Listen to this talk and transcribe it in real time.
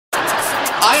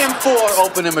I am for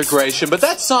open immigration, but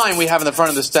that sign we have in the front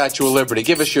of the Statue of Liberty,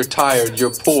 give us your tired, your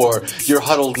poor, your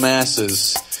huddled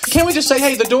masses. Can't we just say,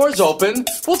 hey, the door's open,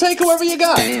 we'll take whoever you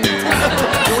got?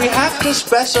 Do we have to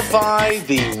specify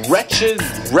the wretched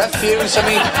refuse? I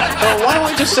mean, why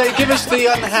don't we just say, give us the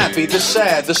unhappy, the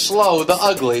sad, the slow, the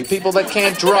ugly, people that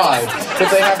can't drive, if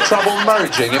they have trouble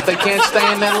merging, if they can't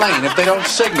stay in their lane, if they don't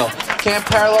signal, can't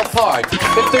parallel park,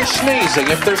 if they're sneezing,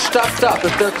 if they're stuffed up,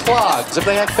 if they're clogs, if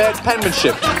they have bad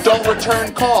penmanship, don't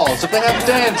return calls, if they have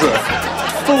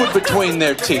dandruff, food between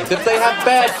their teeth, if they have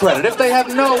bad credit, if they have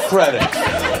no credit,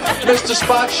 Mr.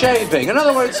 Spot shaving. In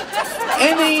other words,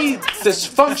 any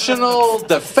dysfunctional,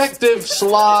 defective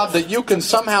slob that you can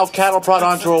somehow cattle prod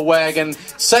onto a wagon,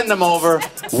 send them over.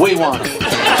 We want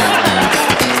it.